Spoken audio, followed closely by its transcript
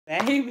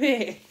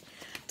Baby,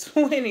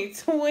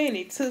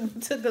 2020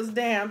 took us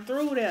down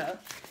through there.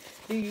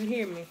 Do you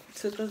hear me?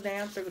 Took us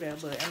down through there.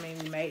 But, I mean,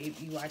 we made it.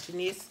 You watching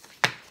this?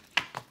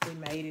 We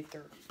made it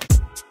through.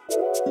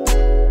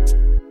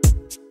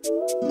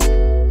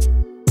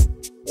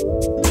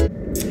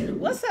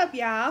 What's up,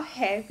 y'all?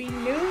 Happy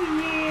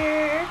New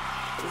Year.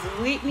 It's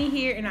Whitney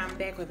here, and I'm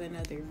back with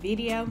another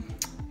video.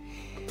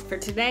 For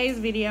today's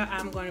video,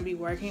 I'm going to be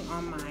working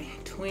on my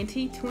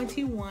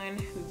 2021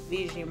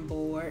 vision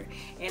board,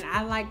 and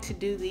I like to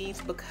do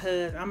these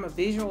because I'm a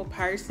visual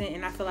person,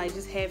 and I feel like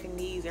just having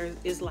these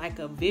is like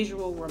a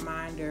visual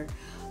reminder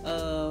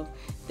of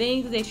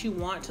things that you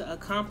want to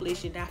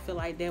accomplish, and I feel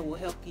like that will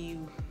help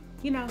you,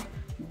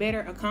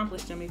 better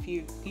accomplish them if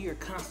you're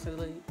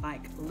constantly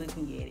like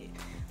looking at it,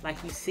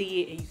 like you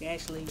see it and you can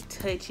actually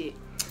touch it.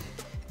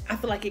 I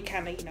feel like it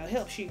kind of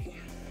helps you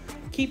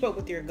keep up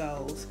with your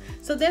goals.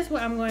 So that's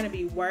what I'm going to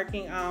be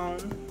working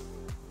on.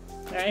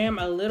 I am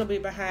a little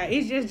bit behind.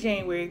 It's just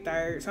January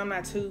 3rd, so I'm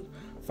not too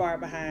far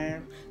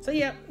behind. So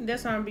yeah,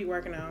 that's what I'm going to be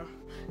working on.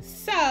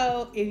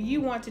 So if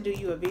you want to do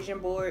you a vision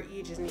board,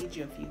 you just need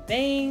you a few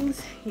things.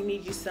 You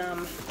need you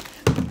some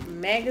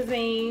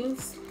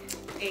magazines,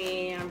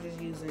 and I'm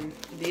just using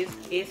this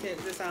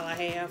essence. That's all I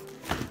have,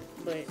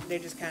 but they're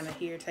just kind of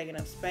here taking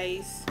up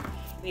space.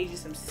 You need you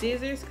some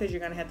scissors because you're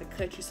gonna have to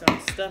cut you some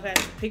stuff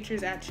out,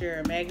 pictures out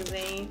your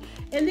magazine,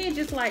 and then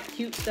just like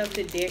cute stuff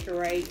to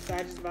decorate. So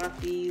I just bought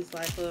these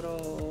like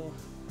little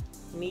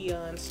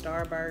neon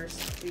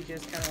starbursts. You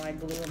just kind of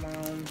like glue them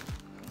on.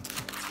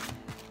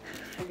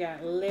 I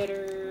got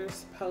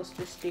letters,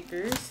 poster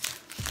stickers.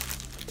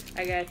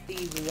 I got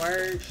these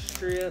word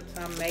strips.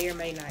 I may or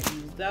may not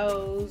use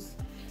those,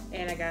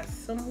 and I got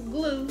some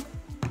glue.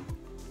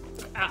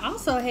 I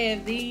also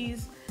have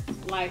these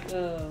like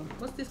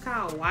what's this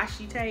called,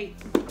 washi tape,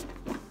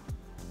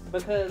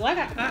 because like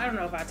I don't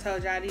know if I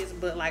told y'all this,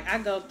 but like I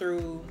go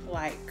through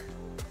like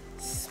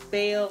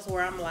spells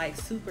where I'm like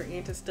super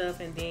into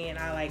stuff, and then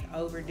I like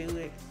overdo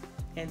it,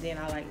 and then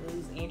I like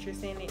lose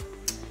interest in it.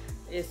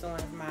 It's one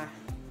of my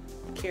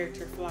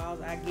character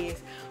flaws, I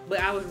guess.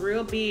 But I was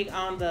real big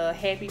on the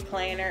happy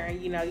planner,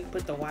 and you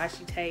put the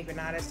washi tape and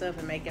all that stuff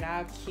and make it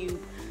all cute.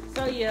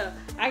 So yeah,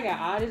 I got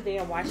all this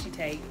damn washi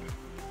tape.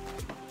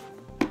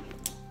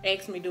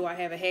 Ask me, do I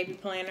have a happy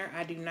planner?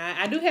 I do not.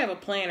 I do have a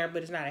planner,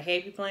 but it's not a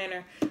happy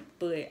planner.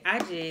 But I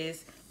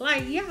just,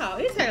 like, y'all,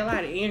 it takes a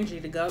lot of energy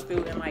to go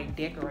through and, like,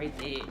 decorate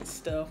that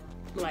stuff.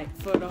 Like,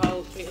 for the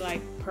whole, like,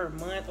 per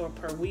month or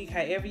per week,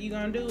 however you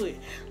gonna do it.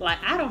 Like,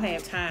 I don't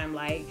have time.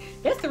 Like,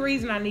 that's the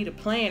reason I need a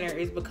planner,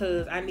 is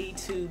because I need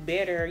to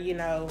better,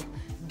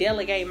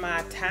 delegate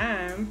my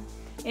time.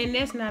 And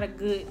that's not a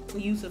good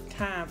use of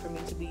time for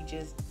me to be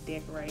just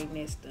decorating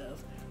that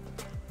stuff.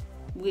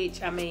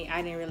 Which, I mean,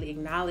 I didn't really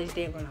acknowledge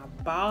that when I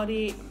bought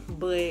it.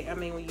 But, I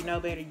mean, when you know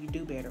better, you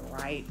do better,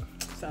 right?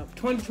 So,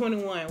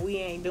 2021, we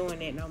ain't doing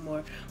that no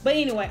more. But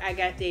anyway, I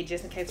got that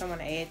just in case I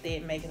want to add that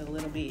and make it a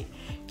little bit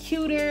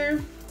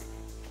cuter.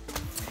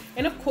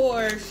 And, of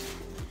course,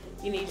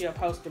 you need your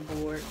poster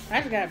board.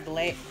 I just got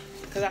black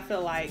because I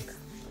feel like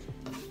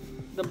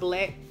the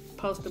black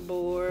poster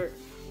board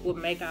would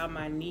make all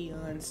my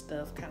neon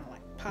stuff kind of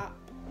like pop.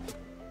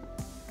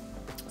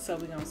 So,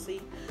 we're going to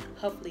see.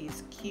 Hopefully,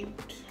 it's cute.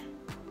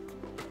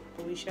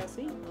 We shall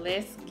see.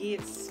 Let's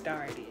get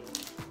started.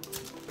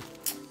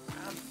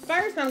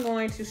 First, I'm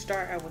going to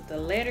start out with the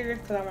letters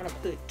because I want to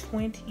put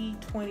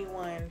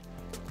 2021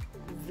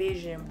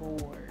 vision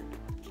board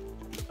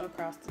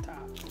across the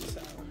top.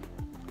 So,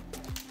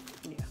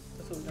 yeah,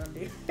 that's what we're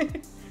going to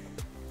do.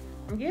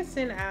 I'm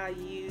guessing I'll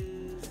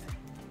use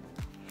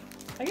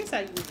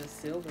the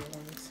silver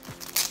ones.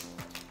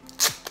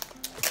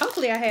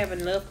 Hopefully I have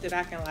enough that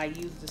I can like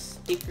use the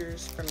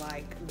stickers for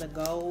like the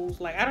goals.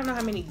 Like I don't know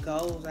how many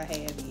goals I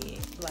have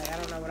yet. Like I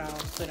don't know what I'll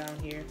put on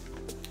here.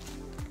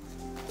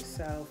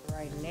 So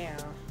right now,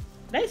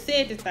 they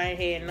said this thing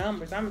had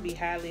numbers. I'm gonna be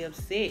highly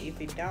upset if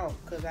it don't,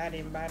 because I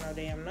didn't buy no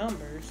damn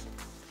numbers.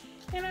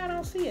 And I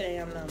don't see a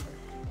damn number.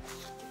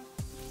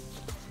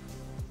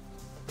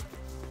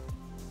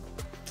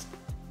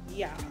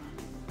 Yeah.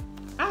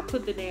 I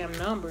put the damn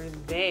numbers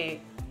back.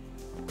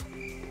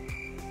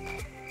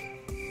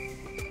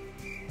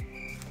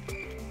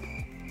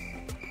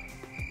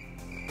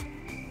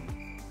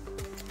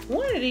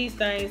 One of these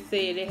things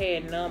said it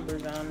had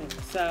numbers on it,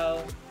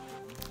 so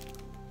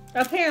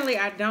apparently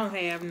I don't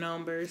have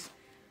numbers.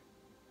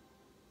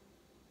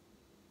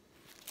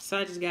 So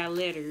I just got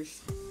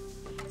letters.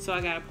 So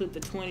I gotta put the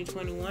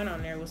 2021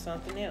 on there with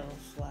something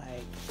else.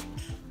 Like,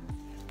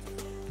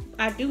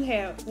 I do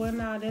have, well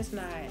no, that's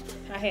not.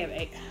 I have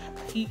a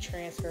heat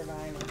transfer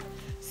vinyl.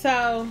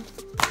 So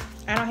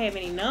I don't have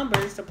any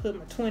numbers to put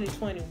my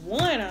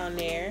 2021 on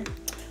there,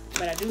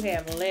 but I do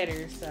have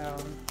letters, so.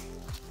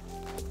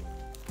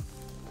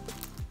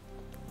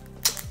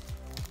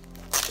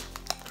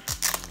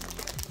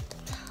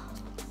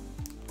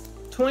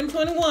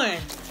 2021.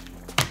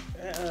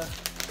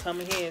 Come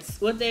in here.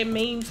 What that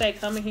meme say?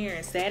 Come in here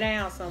and sit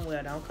down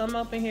somewhere. Don't come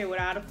up in here with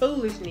all the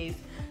foolishness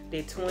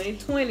that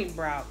 2020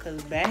 brought.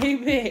 Cause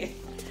baby,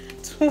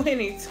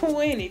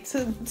 2020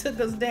 took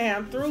us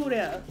down through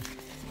there.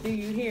 Do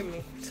you hear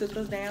me? Took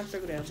us down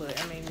through there. But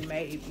I mean,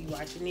 if you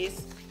watching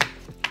this,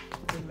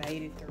 we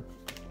made it through.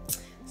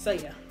 So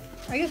yeah,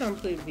 I guess I'm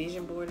gonna put a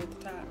vision board at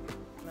the top.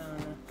 I don't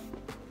know.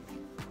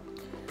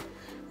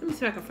 Let me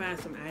see if I can find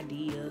some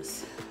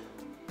ideas.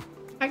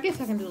 I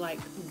guess I can do like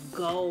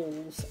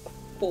goals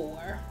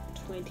for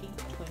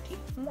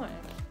 2021.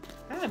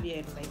 I'll be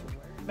able to make it work.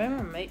 But I'm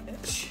gonna have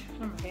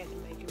to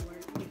make it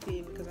work. You feel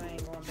me? Because I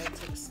ain't going back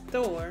to the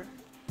store.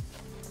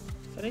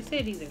 So they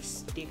said these are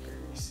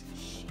stickers.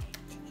 Shit.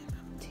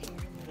 I'm tearing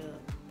it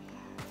up.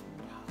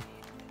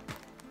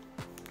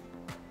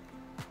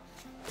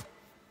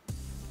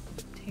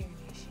 I'm tearing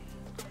this shit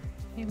up.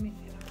 Hear me?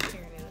 I'm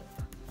tearing it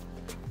up.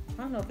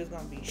 I don't know if it's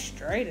gonna be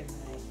straight or not.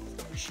 It's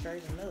gonna be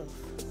straight enough.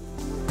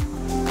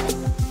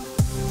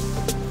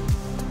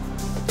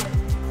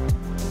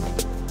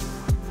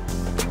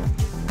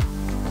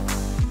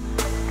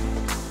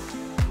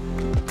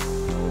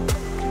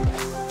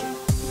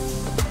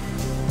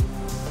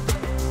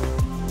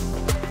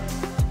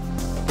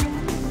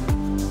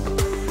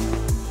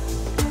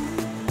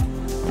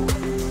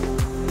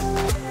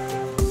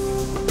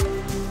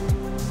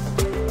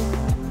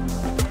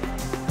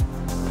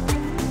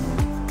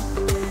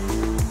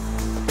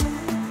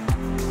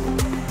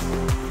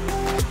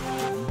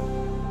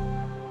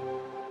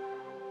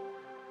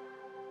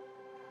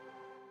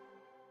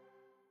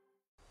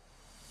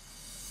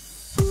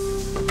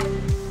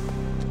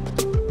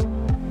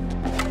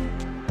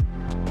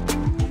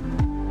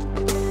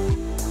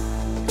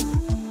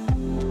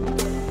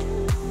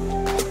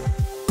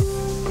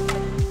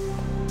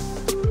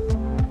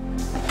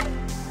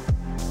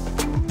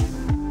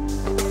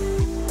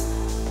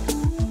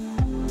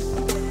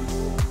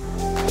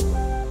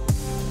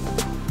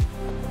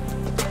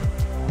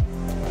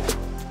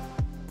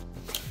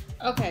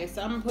 Okay,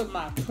 so I'm gonna put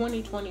my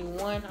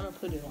 2021, I'm gonna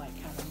put it like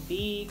kind of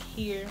big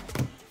here.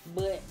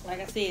 But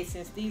like I said,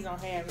 since these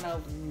don't have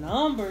no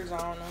numbers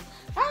on them,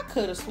 I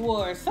could have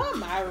swore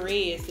something I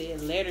read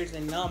said letters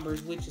and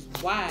numbers, which is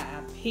why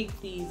I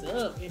picked these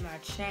up and I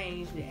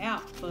changed it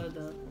out for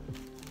the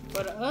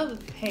other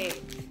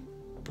pack,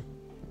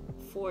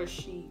 4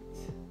 sheets.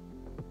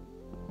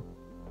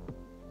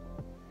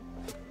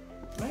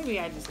 Maybe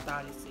I just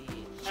thought it said.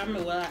 I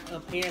mean, well,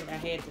 apparently I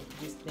had to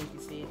just think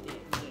it said that.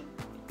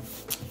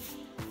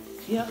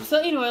 Yeah, so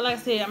anyway, like I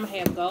said, I'm gonna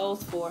have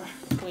goals for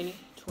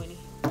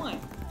 2021.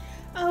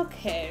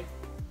 Okay,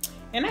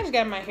 and I just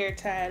got my hair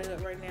tied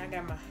up right now. I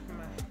got my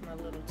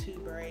little 2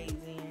 braids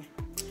in,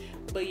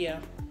 but yeah,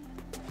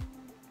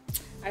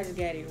 I just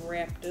got it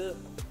wrapped up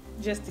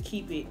just to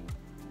keep it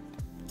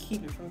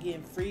from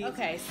getting free.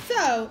 Okay,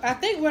 so I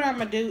think what I'm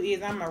gonna do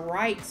is I'm gonna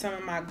write some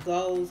of my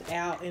goals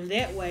out, and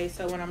that way,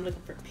 so when I'm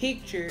looking for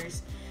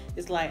pictures,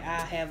 it's like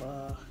I'll have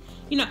a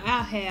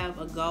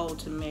goal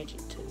to match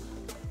it to.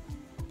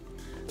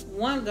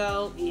 One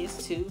goal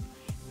is to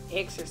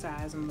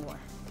exercise more.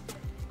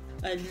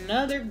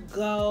 Another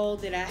goal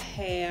that I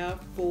have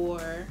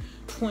for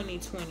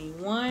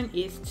 2021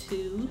 is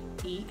to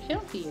eat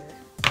healthier.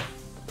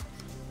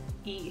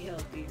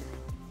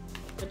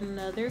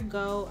 Another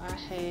goal I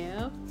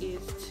have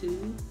is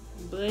to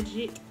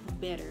budget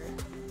better.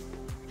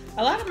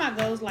 A lot of my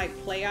goals like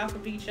play off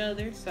of each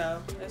other, so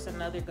that's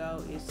another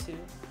goal is to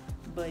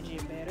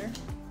budget better.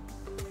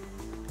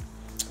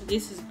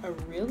 This is a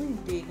really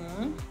big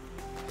one.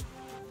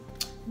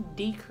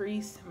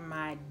 Decrease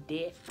my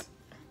debt.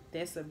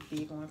 That's a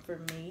big one for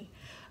me.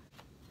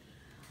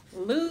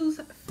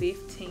 Lose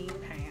 15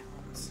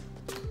 pounds.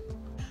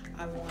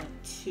 I want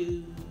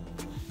to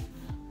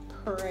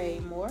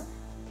pray more.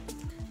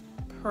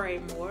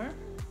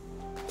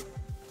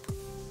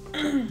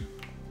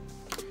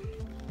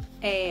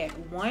 Add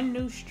 1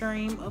 new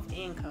stream of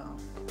income.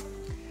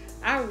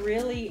 I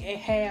really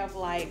have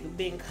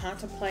been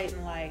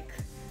contemplating like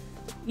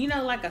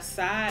a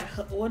side,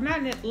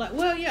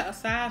 a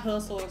side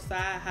hustle or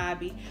side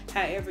hobby,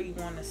 however you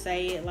want to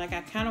say it. Like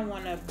I kind of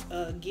want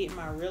to get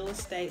my real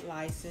estate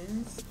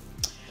license,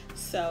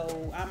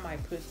 so I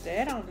might put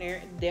that on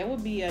there. That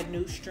would be a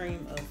new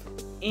stream of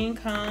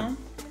income.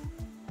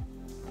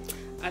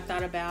 I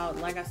thought about,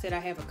 like I said, I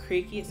have a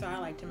Cricut, so I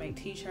like to make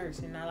t-shirts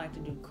and I like to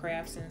do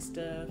crafts and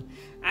stuff.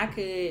 I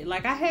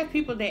have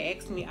people that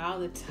ask me all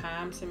the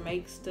time to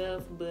make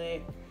stuff,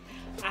 but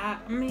I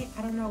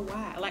don't know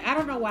why. I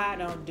don't know why I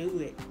don't do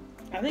it.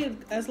 I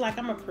think it's like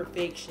I'm a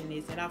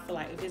perfectionist, and I feel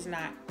like if it's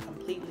not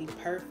completely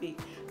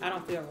perfect, I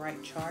don't feel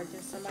right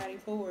charging somebody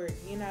for it,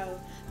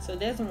 So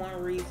that's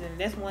one reason.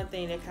 That's one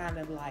thing that kind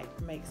of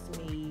makes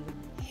me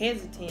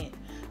hesitant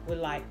with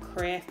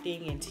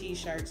crafting and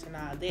t-shirts and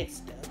all that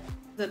stuff.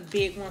 The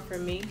big one for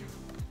me,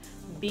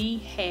 be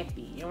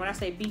happy. And when I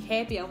say be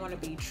happy, I want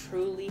to be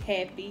truly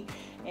happy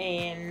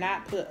and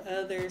not put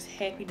others'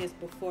 happiness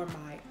before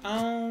my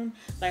own.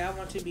 I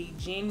want to be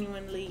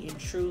genuinely and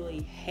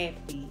truly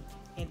happy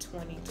in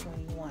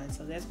 2021.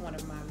 So that's one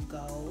of my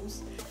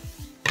goals.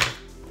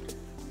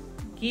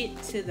 get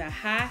to the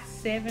high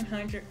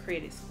 700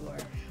 credit score.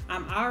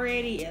 I'm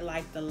already at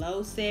like the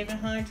low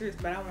 700s,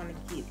 but I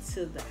want to get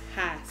to the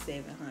high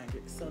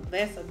 700s. So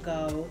that's a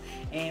goal.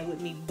 And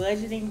with me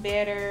budgeting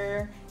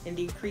better and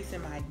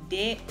decreasing my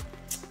debt,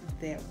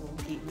 that will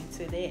get me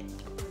to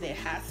that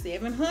high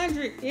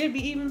 700. It'd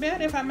be even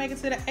better if I make it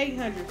to the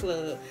 800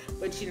 club.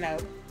 But you know,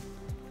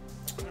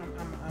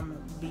 I'm gonna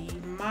be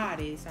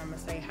modest. I'm gonna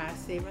say high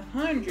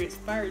 700s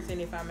first,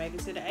 and if I make it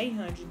to the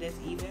 800, that's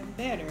even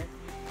better.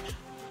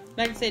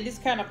 Like I said, this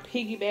kind of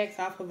piggybacks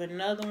off of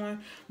another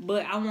one,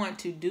 but I want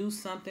to do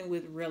something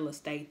with real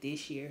estate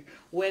this year.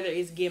 Whether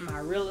it's get my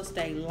real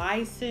estate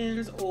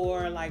license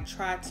or like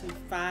try to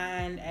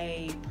find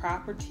a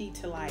property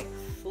to like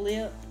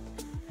flip.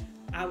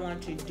 I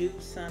want to do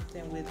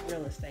something with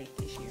real estate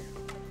this year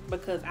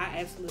because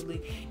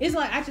it's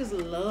like I just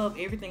love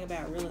everything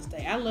about real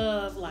estate. I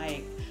love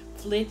like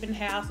flipping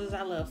houses.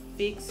 I love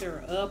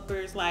fixer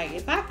uppers. Like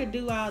if I could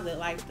do all the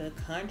like the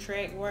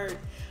contract work,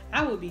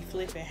 I would be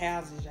flipping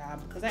houses, y'all,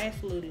 because I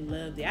absolutely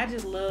loved it. I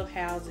just love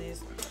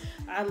houses.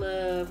 I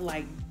love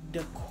like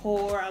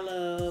decor. I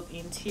love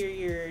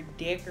interior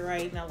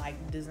decorating. I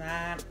like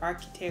design,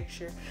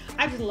 architecture.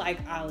 I just like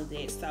all of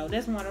that. So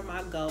that's one of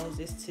my goals,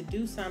 is to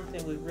do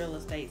something with real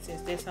estate,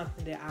 since that's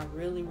something that I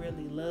really,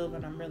 really love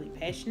and I'm really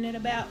passionate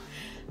about.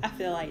 I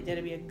feel like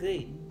that'll be a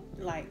good,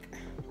 like,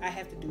 I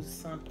have to do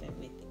something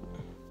with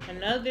it.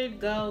 Another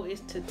goal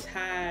is to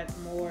tithe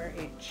more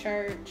at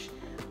church,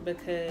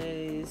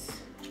 because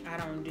I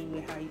don't do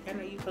it how you, I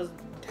know you're supposed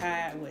to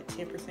tithe,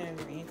 10%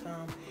 of your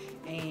income,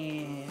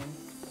 and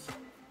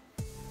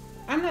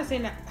I'm not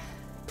saying that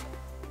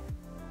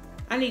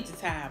I need to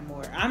tithe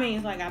more. I mean,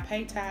 it's like I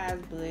pay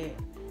tithes, but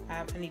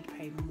I need to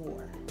pay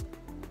more.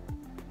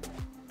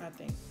 I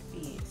think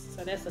is.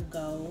 So that's a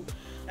goal.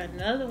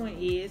 Another one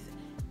is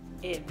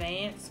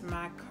advance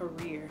my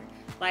career.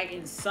 Like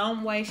in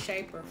some way,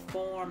 shape, or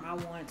form, I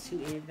want to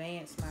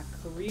advance my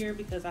career,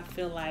 because I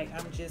feel like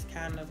I'm just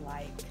kind of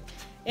like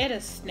at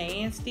a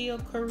standstill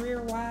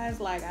career-wise.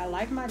 Like I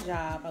like my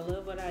job. I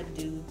love what I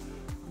do,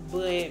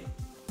 but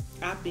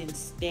I've been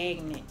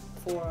stagnant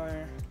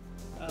for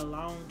a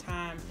long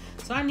time.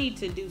 So I need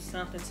to do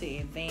something to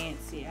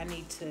advance it. I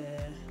need to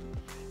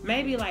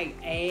maybe like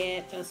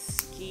add a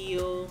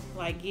skill,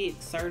 like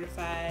get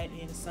certified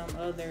in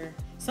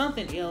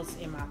something else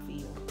in my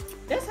field.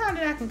 That's how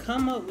that I can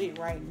come up with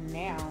right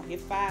now.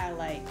 If I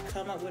like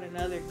come up with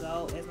another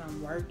goal as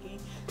I'm working,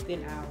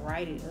 then I'll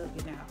write it up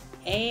and I'll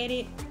add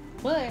it.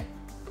 But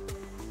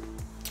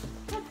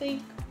I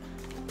think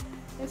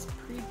it's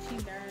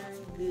pretty darn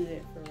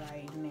good for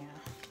right now.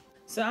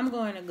 So I'm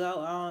going to go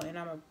on and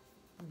I'm going to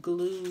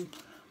glue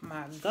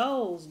my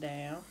goals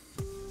down.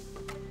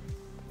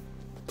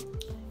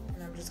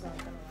 And I'm just going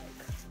to kind of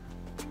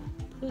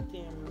like put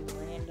them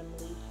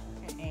randomly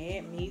and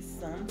add me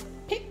some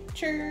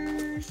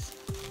pictures.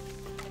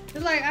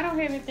 It's like I don't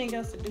have anything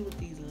else to do with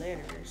these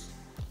letters.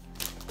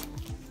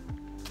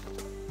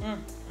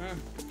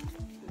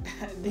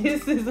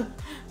 This is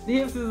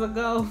a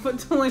goal for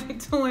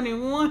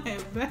 2021,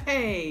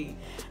 babe.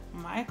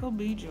 Michael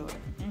B. Jordan.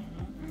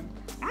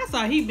 I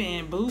saw he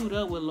been booed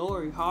up with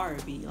Lori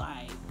Harvey.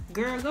 Like,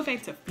 girl, go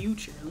back to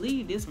Future.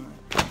 Leave this one.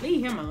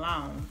 Leave him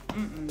alone.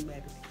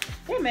 Baby.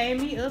 It made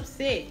me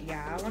upset,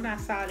 y'all, when I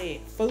saw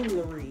that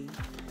foolery.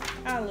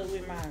 I look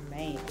with my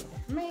man.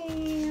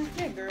 Man,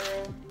 that girl.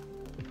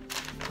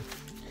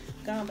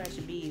 Go on about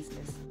your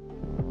business.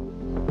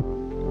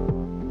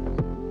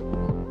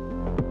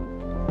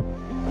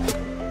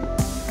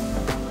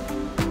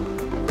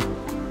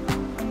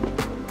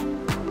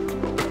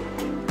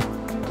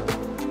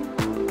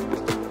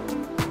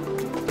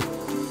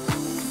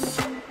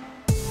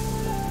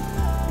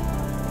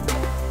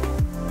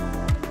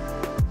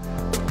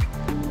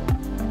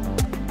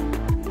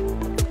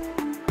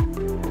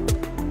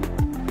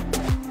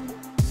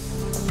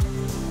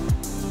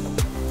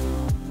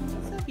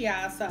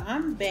 Y'all, so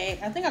I'm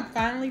back. I think I'm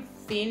finally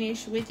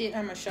finished with it.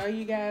 I'm gonna show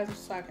you guys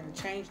so I can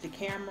change the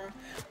camera,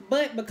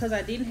 but because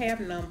I didn't have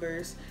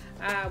numbers,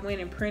 I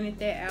went and printed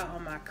that out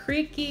on my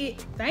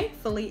Cricut.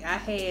 Thankfully I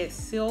had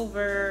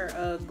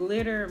silver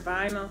glitter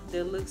vinyl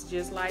that looks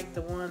just like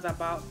the ones I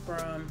bought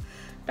from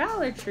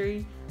Dollar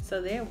Tree,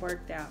 so that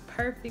worked out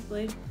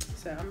perfectly.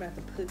 So I'm about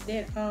to put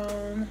that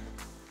on.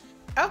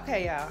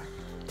 Okay, y'all,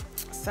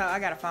 so I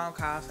got a phone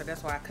call, so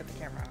that's why I cut the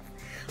camera off.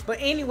 But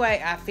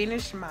anyway, I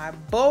finished my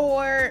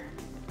board,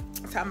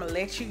 so I'm gonna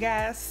let you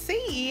guys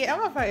see it. I'm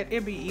gonna find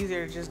it'd be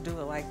easier to just do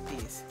it like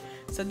this.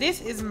 So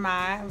this is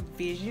my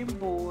vision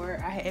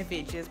board. I have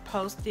it just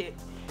posted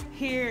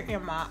here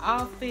in my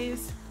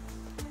office.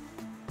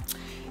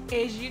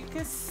 As you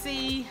can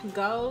see,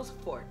 goals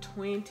for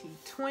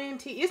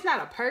 2020. It's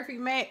not a perfect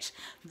match,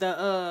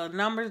 the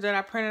numbers that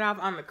I printed off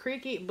on the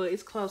Cricut, but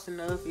it's close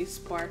enough. It's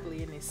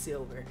sparkly and it's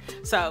silver,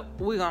 so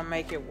we're gonna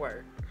make it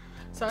work.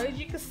 So as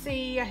you can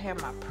see, I have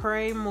my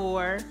pray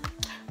more,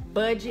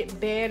 budget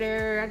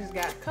better. I just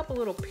got a couple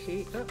little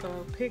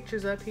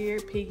pictures up here.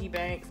 Piggy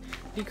banks,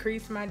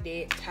 decrease my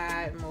debt,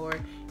 tithe more,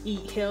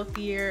 eat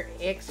healthier,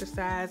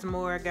 exercise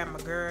more. I got my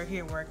girl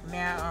here working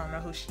out. I don't know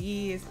who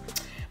she is,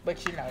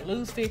 but you know,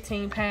 lose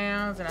 15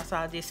 pounds, and I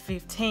saw this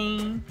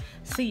 15.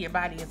 See your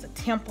body as a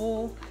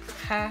temple.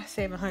 High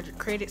 700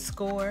 credit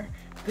score,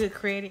 good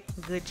credit,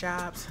 good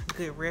jobs,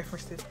 good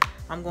references.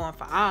 I'm going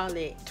for all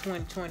that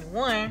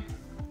 2021.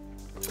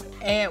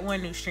 Add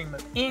one new stream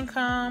of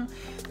income,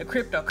 the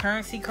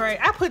cryptocurrency craze.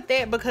 I put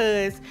that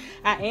because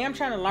I am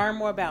trying to learn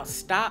more about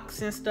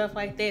stocks and stuff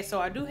like that.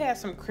 So I do have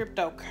some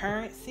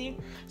cryptocurrency,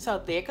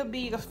 so that could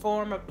be a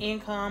form of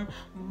income,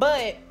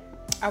 but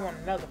I want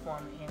another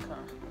form of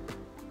income.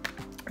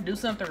 Do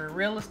something with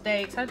real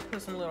estate. So I just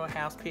put some little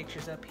house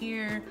pictures up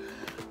here.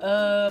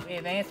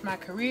 Advance my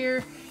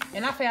career.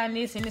 And I found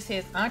this, and it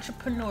says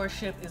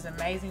entrepreneurship is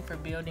amazing for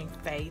building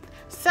faith.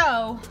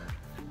 So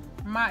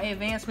my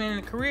advancement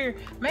in the career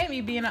made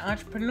me being an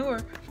entrepreneur,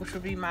 which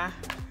would be my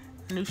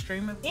new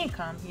stream of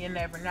income. You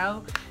never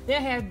know.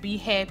 Then I have be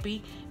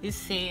happy. It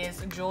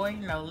says joy,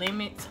 no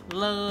limits,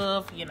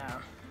 love. You know,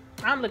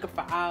 I'm looking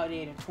for all that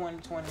in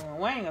 2021.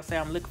 Well, I ain't gonna say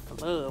I'm looking for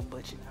love,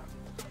 but you know,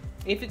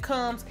 if it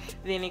comes,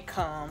 then it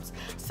comes.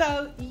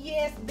 So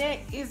yes, that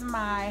is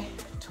my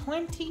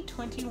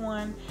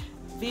 2021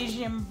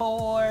 vision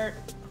board.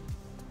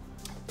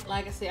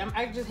 Like I said,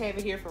 I just have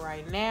it here for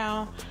right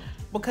now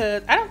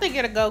because I don't think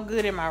it'll go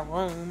good in my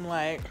room.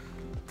 Like,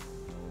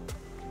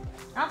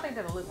 I don't think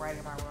it'll look right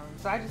in my room.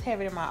 So I just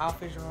have it in my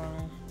office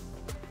room.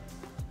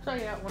 So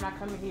yeah, when I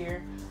come in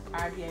here,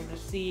 I'll be able to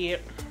see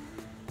it.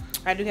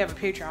 I do have a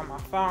picture on my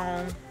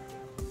phone.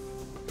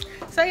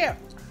 So yeah,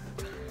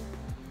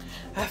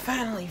 I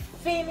finally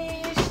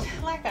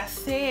finished. Like I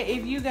said,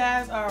 if you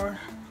guys are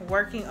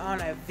working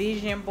on a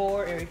vision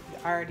board, or if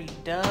you already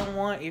done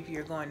one, if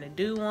you're going to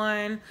do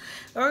one,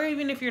 or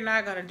even if you're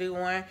not going to do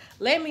one,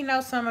 let me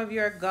know some of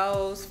your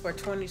goals for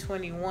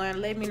 2021.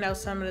 Let me know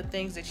some of the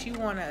things that you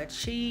want to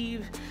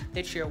achieve,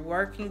 that you're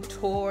working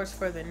towards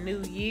for the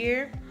new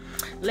year.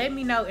 Let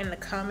me know in the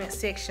comment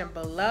section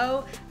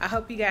below. I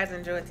hope you guys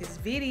enjoyed this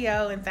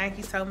video, and thank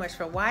you so much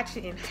for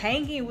watching and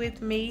hanging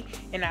with me,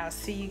 and I'll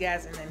see you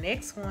guys in the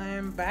next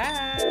one.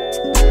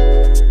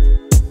 Bye.